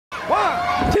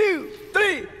2,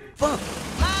 3, 4.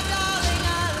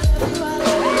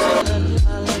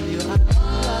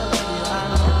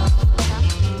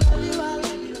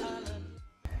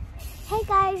 Hey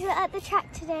guys, we're at the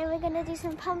track today. We're going to do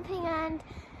some pumping and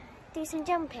do some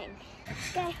jumping.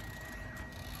 Go.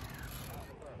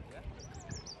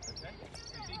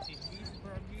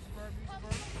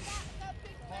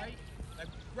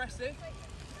 Aggressive.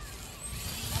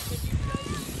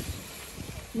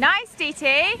 Nice,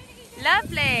 DT.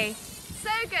 Lovely. So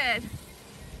good.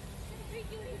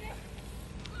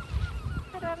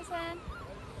 Good, Robinson.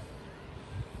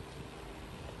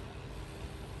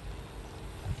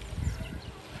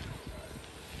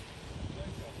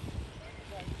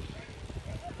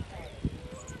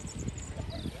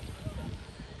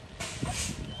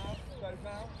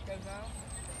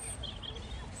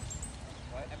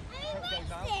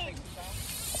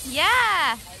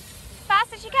 Yeah,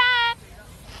 fast as you can.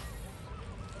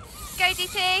 Go,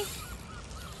 DT.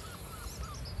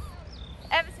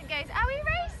 Emerson goes, are we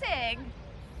racing?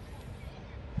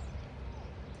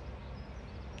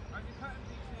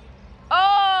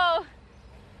 Oh,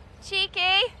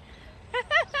 cheeky.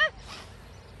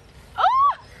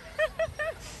 Oh.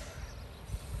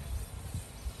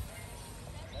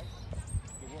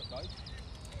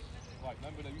 Right,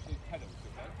 remember they usually pedals,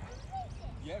 okay?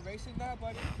 Yeah, racing now,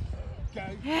 buddy. Go.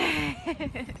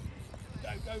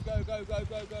 Go, go, go, go, go,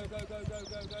 go, go, go, go,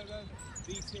 go, go, go.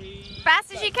 DT.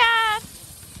 Fast as you can.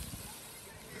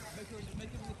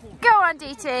 Go on,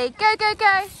 DT. Go, go,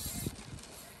 go.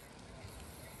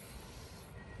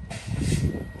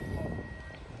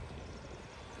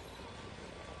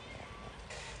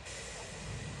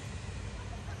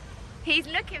 He's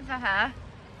looking for her.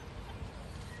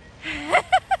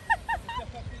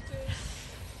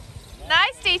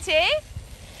 Nice, DT.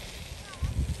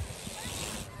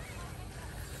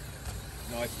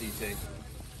 Nice, DT.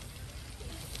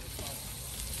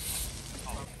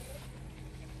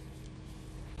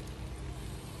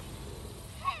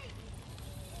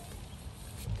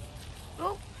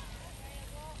 Oh.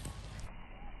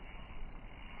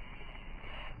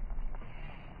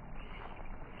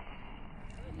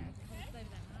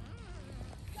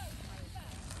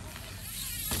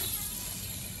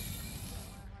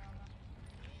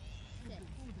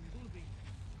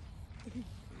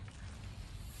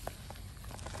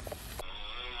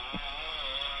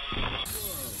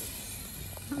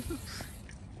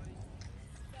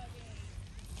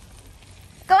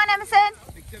 Go on, Emerson.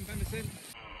 Big jump, Emerson.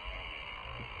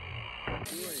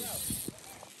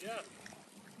 Yeah.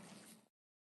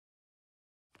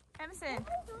 Emerson.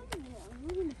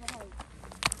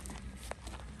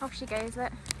 Off she goes,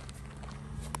 look.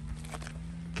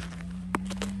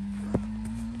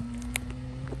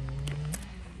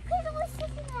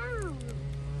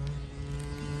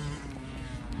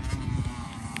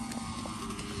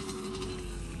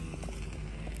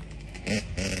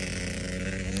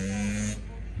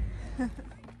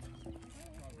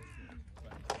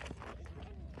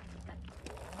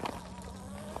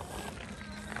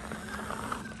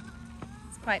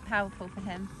 It's quite powerful for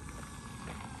him.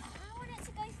 I want it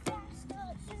to go faster.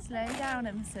 Slow down,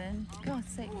 Emerson.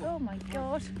 God's sake. Oh my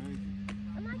God.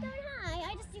 Am I going high?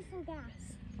 I just do full gas.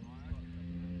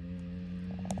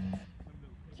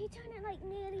 Can you turn it like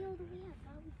nearly all the way up?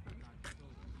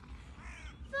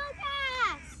 Full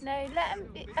gas! No, let him.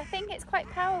 I think it's quite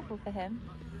powerful for him.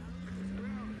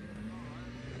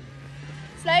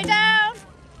 Slow down.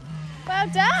 Well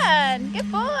done.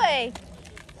 Good boy.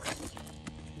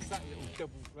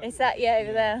 It's that yeah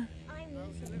over there.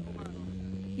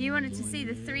 You wanted to see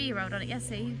the 3-year-old on it, yes?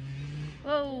 See?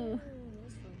 Whoa.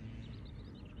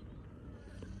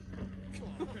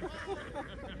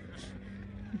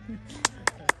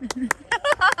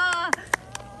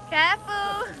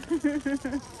 Careful.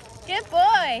 Good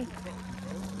boy.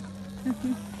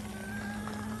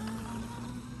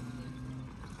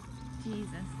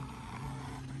 Jesus.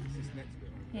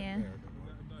 Yeah.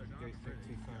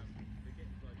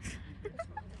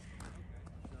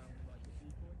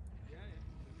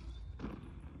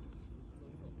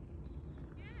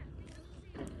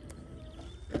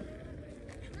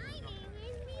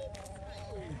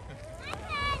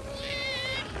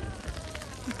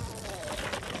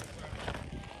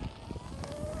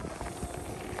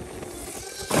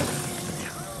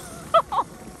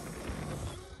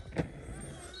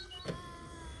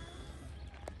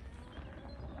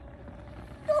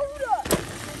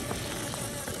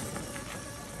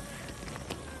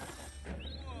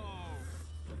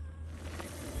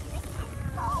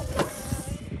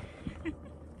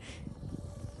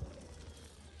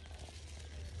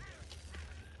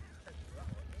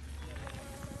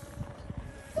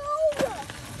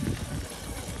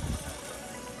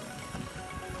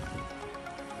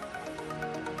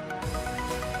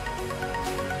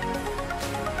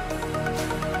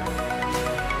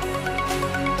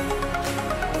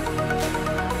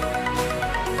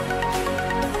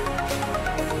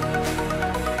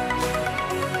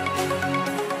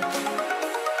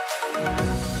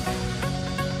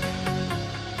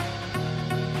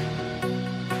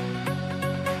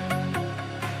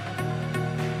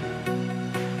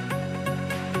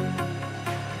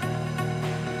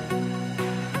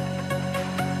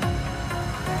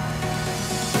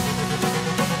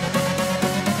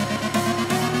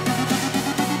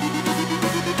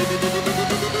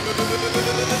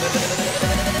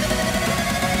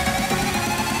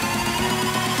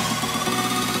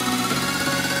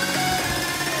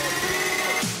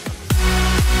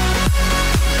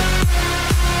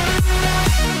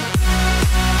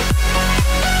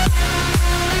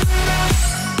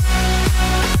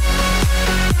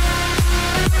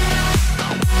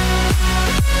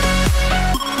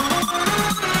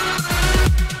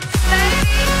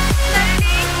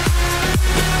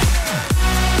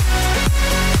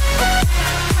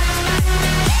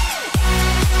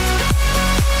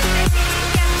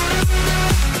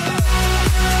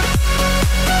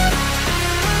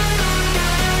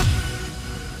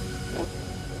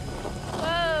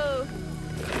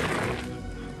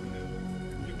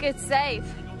 Good save.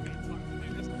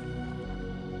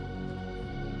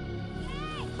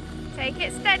 Take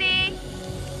it steady.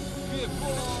 Good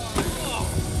boy.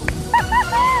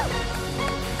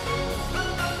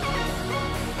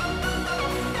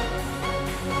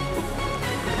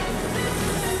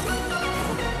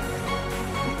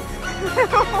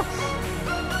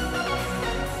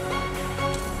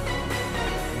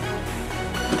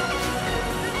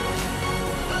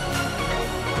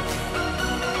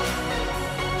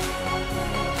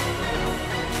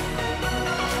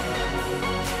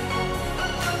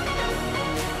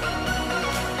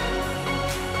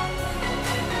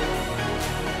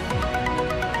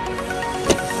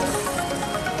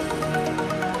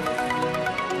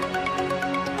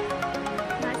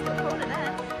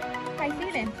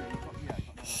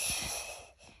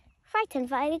 Frightened,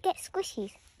 but I get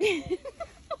squishies.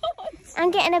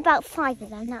 I'm getting about 5 of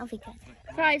them, that'll be good.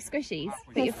 5 squishies.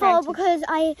 No, 4 because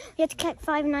you have to collect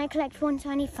 5 and I collect 1, so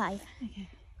I need 5. Okay.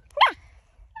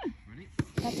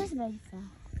 That does very fair.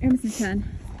 Emerson's turn.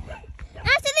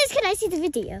 After this, can I see the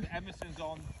video? Emerson's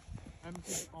on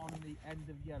the end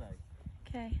of yellow.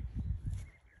 Okay.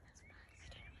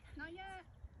 Not yet.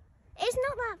 It's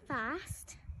not that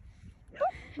fast.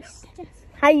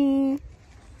 Hi.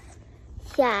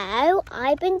 So,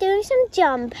 I've been doing some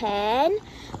jumping.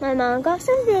 My mum got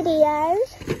some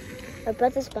videos. My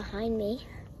brother's behind me.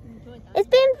 It's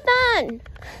been fun.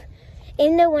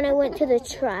 Even though when I went to the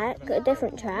track, a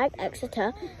different track,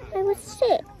 Exeter, I was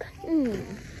sick.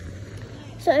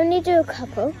 So I only do a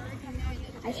couple.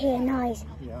 I hear a noise.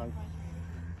 Yeah.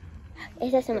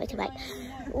 It's just a motorbike.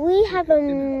 We have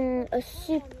a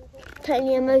super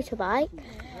tiny motorbike,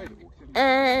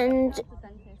 and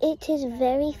it is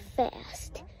very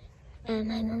fast. And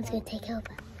my mom's gonna take over.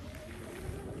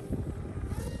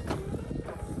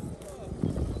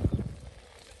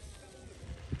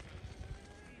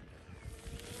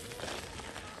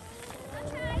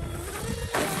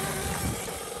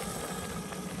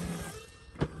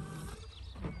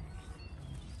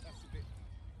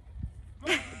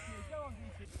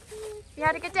 You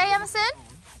had a good day, Emerson?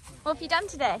 What have you done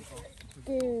today?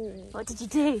 What did you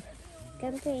do?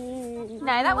 Jumping. No,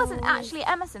 that wasn't actually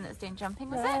Emerson that was doing jumping,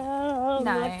 was it? No.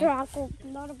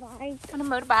 Not a bike. On a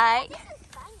motorbike.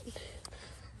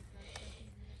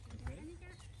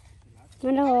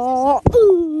 No.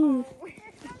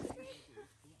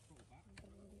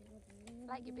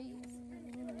 Like your boots.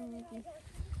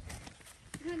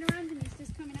 Turn around and he's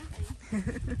just coming at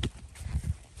me.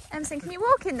 Emerson, can you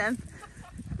walk in them?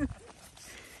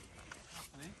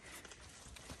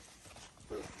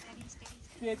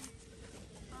 Good.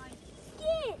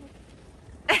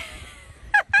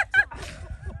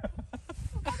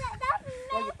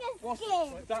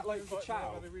 What's that like for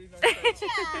chow?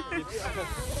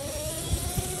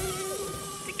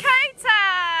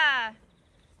 Dakota!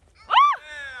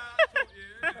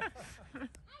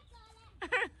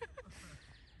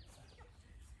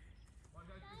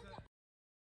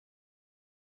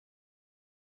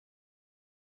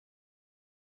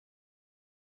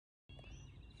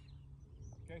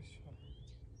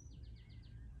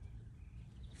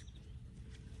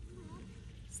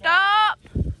 Stop!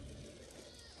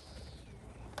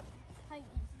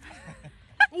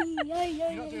 You're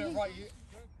not doing it right.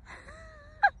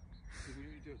 When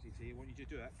you do it, TT, I want you to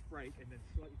do it, brake, and then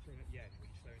slightly turn at the end when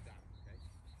you're slowing down, okay?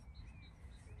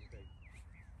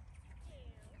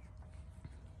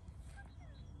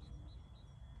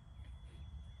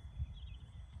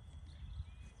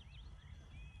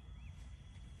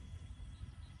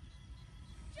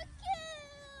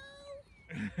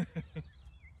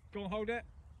 Go on, hold it.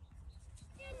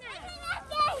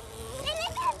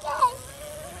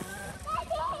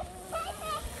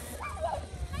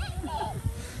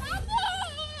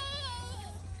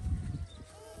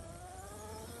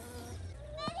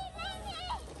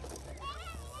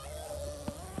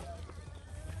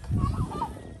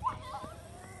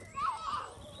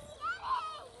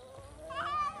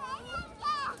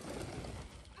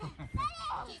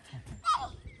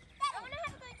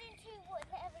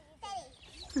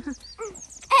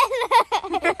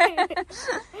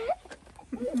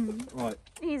 Right.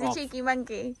 He's a cheeky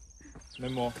monkey. No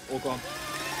more. All gone.